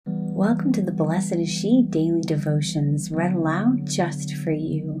Welcome to the Blessed is She Daily Devotions, read aloud just for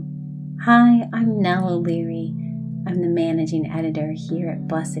you. Hi, I'm Nell O'Leary. I'm the managing editor here at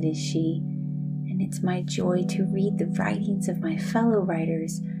Blessed is She, and it's my joy to read the writings of my fellow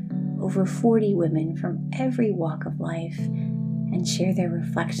writers, over 40 women from every walk of life, and share their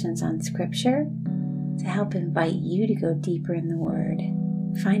reflections on Scripture to help invite you to go deeper in the Word.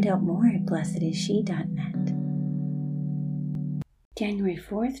 Find out more at blessedisshe.net. January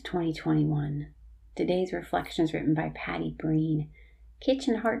 4th, 2021. Today's reflection is written by Patty Breen,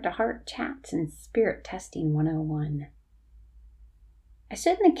 Kitchen Heart-to-Heart Chats and Spirit Testing 101. I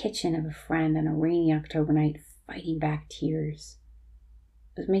stood in the kitchen of a friend on a rainy October night fighting back tears.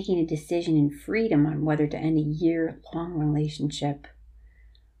 I was making a decision in freedom on whether to end a year-long relationship.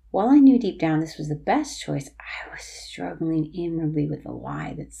 While I knew deep down this was the best choice, I was struggling inwardly with the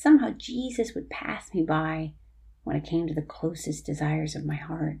lie that somehow Jesus would pass me by when it came to the closest desires of my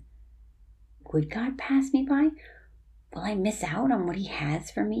heart. Would God pass me by? Will I miss out on what He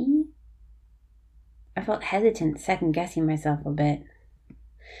has for me? I felt hesitant, second-guessing myself a bit.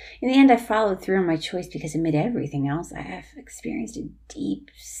 In the end, I followed through on my choice because amid everything else, I have experienced a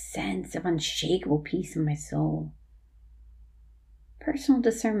deep sense of unshakable peace in my soul. Personal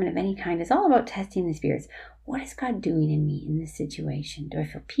discernment of any kind is all about testing the spirits. What is God doing in me in this situation? Do I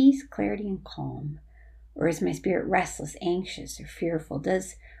feel peace, clarity, and calm? Or is my spirit restless, anxious, or fearful?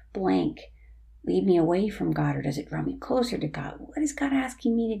 Does blank lead me away from God, or does it draw me closer to God? What is God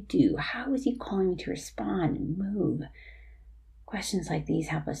asking me to do? How is He calling me to respond and move? Questions like these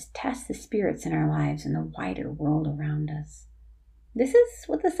help us test the spirits in our lives and the wider world around us. This is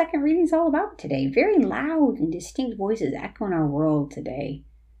what the second reading is all about today. Very loud and distinct voices echo in our world today.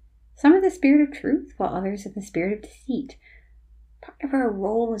 Some are the spirit of truth, while others are the spirit of deceit. Part of our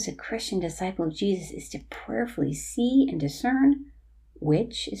role as a Christian disciple of Jesus is to prayerfully see and discern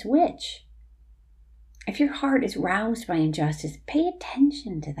which is which. If your heart is roused by injustice, pay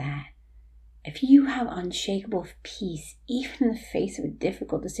attention to that. If you have unshakable peace, even in the face of a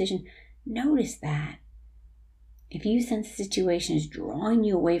difficult decision, notice that. If you sense the situation is drawing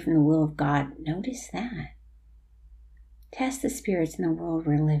you away from the will of God, notice that. Test the spirits in the world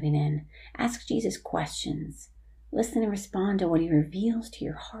we're living in. Ask Jesus questions. Listen and respond to what He reveals to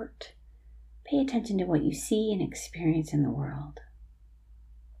your heart. Pay attention to what you see and experience in the world.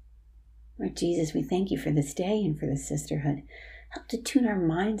 Lord Jesus, we thank You for this day and for this sisterhood. Help to tune our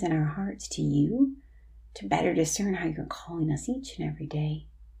minds and our hearts to You, to better discern how You're calling us each and every day.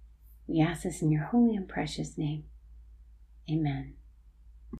 We ask this in Your holy and precious name. Amen.